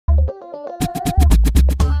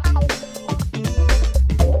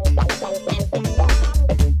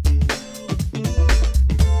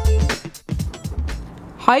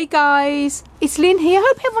Hi guys, it's Lynn here.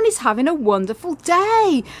 Hope everyone is having a wonderful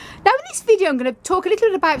day. Now in this video I'm going to talk a little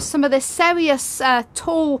bit about some of the Cereus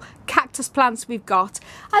tall cactus plants we've got,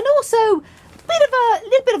 and also a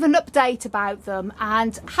little bit of an update about them.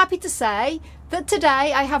 And happy to say that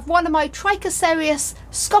today I have one of my Trichocereus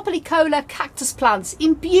cactus plants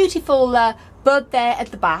in beautiful bud there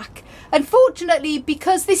at the back. Unfortunately,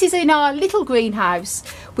 because this is in our little greenhouse,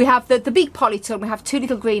 we have the big polytunnel, we have two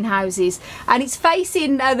little greenhouses, and it's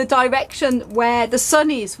facing the direction where the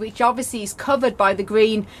sun is, which obviously is covered by the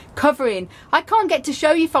green covering. I can't get to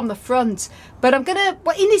show you from the front, but in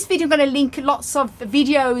this video I'm going to link lots of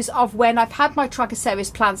videos of when I've had my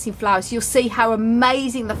Trichocereus plants in flower, so you'll see how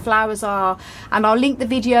amazing the flowers are, and I'll link the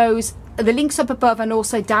videos, the links up above and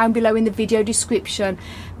also down below in the video description.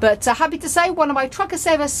 But happy to say one of my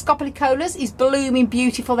Trichocereus scopolycolas is blooming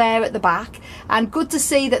beautiful there at the back, and good to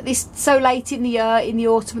see that this so late in the year, in the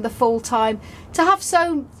autumn and the fall time, to have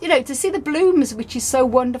so, to see the blooms, which is so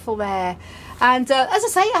wonderful there. And as I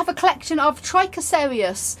say, I have a collection of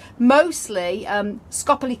Trichocereus, mostly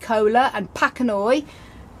scopolycola and pachanoi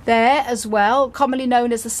there as well, commonly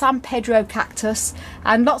known as the San Pedro cactus,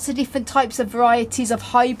 and lots of different types of varieties of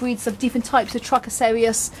hybrids of different types of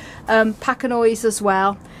Trichocereus pachanois as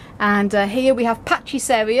well. And here we have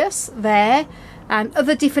Pachycereus there, and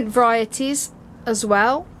other different varieties as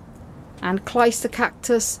well, and Cleister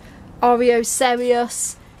cactus,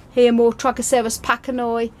 Oreocereus, here more Trichocereus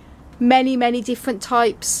pachanoi, many different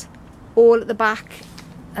types all at the back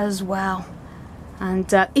as well.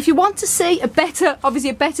 And if you want to see a better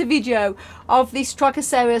video of this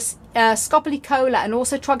Trichocereus scopolycola and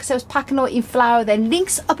also Trichocereus pachanoi in flower, then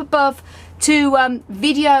links up above to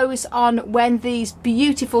videos on when these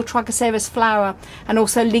beautiful Trichocereus flower, and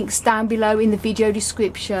also links down below in the video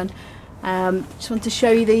description. Just want to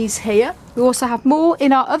show you these here. We also have more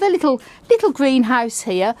in our other little greenhouse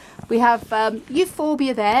here. We have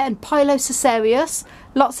Euphorbia there and Pilocereus,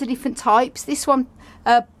 lots of different types. This one,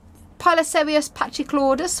 Pilocereus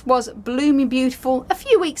pachysclaudus, was blooming beautiful a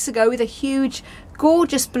few weeks ago with a huge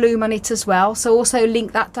gorgeous bloom on it as well, so also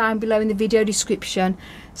link that down below in the video description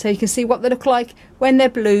so you can see what they look like when they're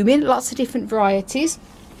blooming. Lots of different varieties.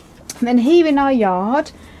 And then here in our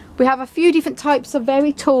yard we have a few different types of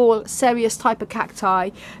very tall Cereus type of cacti.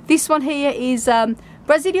 This one here is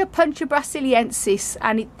Brasilia brasiliensis,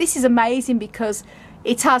 and this is amazing because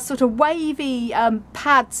it has sort of wavy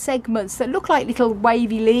pad segments that look like little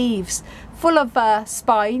wavy leaves, full of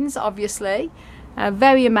spines, obviously.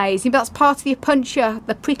 Very amazing. But that's part of the Opuntia,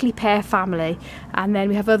 the prickly pear family. And then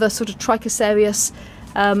we have other sort of Trichocereus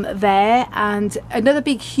there, and another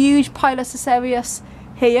big, huge Pilocereus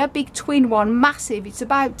here, big twin one, massive. It's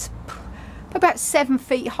about 7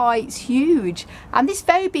 feet high. It's huge. And this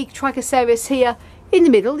very big Trichocereus here in the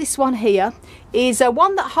middle, this one here, is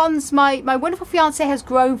one that Hans, my wonderful fiance, has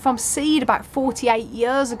grown from seed about 48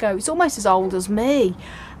 years ago. It's almost as old as me,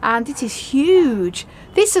 and it is huge.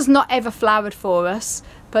 This has not ever flowered for us,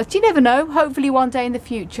 but you never know, hopefully one day in the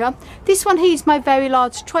future. This one here is my very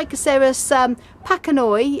large Trichocereus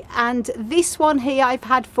pachanoi, and this one here I've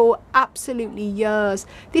had for absolutely years.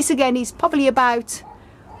 This again is probably about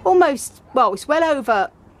almost, well, it's well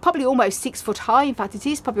over, probably almost 6 foot high. In fact, it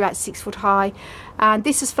is probably about 6 foot high, and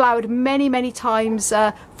this has flowered many times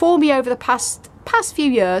for me over the past few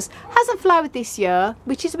years. Hasn't flowered this year,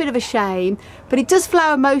 which is a bit of a shame, but it does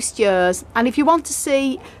flower most years. And if you want to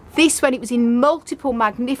see this when it was in multiple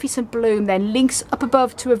magnificent bloom, then links up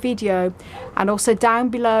above to a video, and also down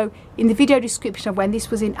below in the video description of when this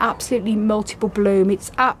was in absolutely multiple bloom.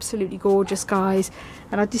 It's absolutely gorgeous, guys,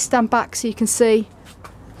 and I'll just stand back so you can see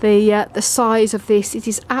the size of this. It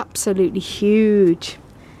is absolutely huge.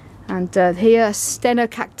 And here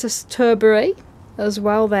Stenocactus turberi as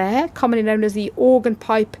well there, commonly known as the organ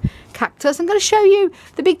pipe cactus. I'm going to show you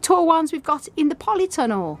the big tall ones we've got in the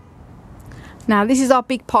polytunnel. Now this is our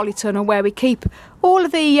big polytunnel where we keep all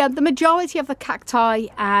of the majority of the cacti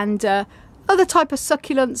and other type of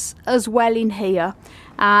succulents as well in here.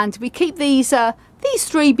 And we keep these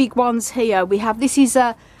three big ones here. We have, this is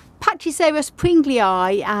Pachycereus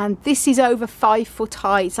pringlei, and this is over 5 foot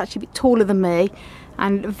high. It's actually a bit taller than me,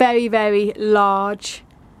 and very large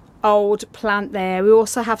old plant there. We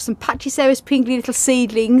also have some Pachycereus pringlei little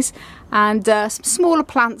seedlings, and some smaller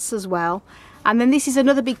plants as well. And then this is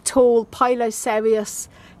another big tall Pilocereus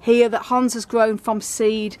here that Hans has grown from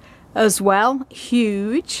seed as well,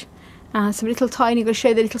 huge. And some little tiny, I'm going to show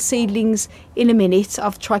you the little seedlings in a minute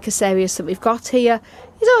of Trichocereus that we've got here.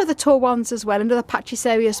 These are other tall ones as well, another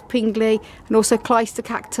Pachycereus pringlei, and also Cleister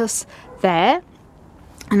cactus there.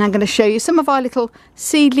 And I'm going to show you some of our little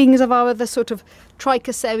seedlings of our other sort of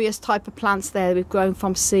Trichocereus type of plants there we've grown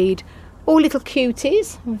from seed. All little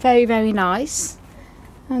cuties, very, very nice.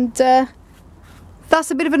 And that's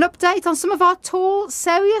a bit of an update on some of our tall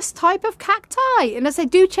Cereus type of cacti. And as I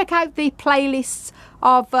do, check out the playlists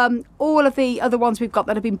of all of the other ones we've got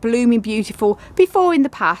that have been blooming beautiful before in the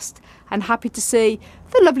past. And happy to see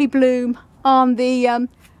the lovely bloom on the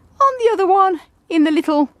other one in the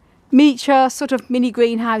little miniature sort of mini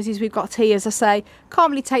greenhouses we've got here. As I say, can't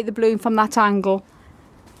really take the bloom from that angle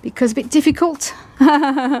because a bit difficult.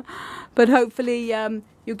 But hopefully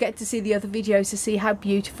you'll get to see the other videos to see how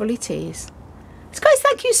beautiful it is. So guys,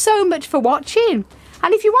 thank you so much for watching.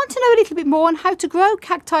 And if you want to know a little bit more on how to grow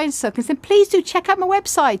cacti and succulents, then please do check out my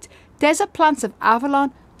website,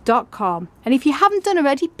 desertplantsofavalon.com. And if you haven't done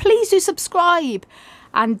already, please do subscribe.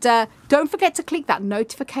 And don't forget to click that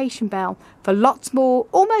notification bell for lots more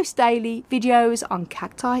almost daily videos on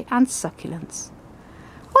cacti and succulents.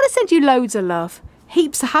 I want to send you loads of love,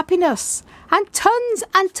 heaps of happiness, and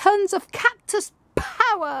tons of cactus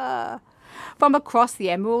power from across the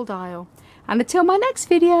Emerald Isle. And until my next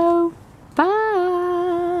video, bye!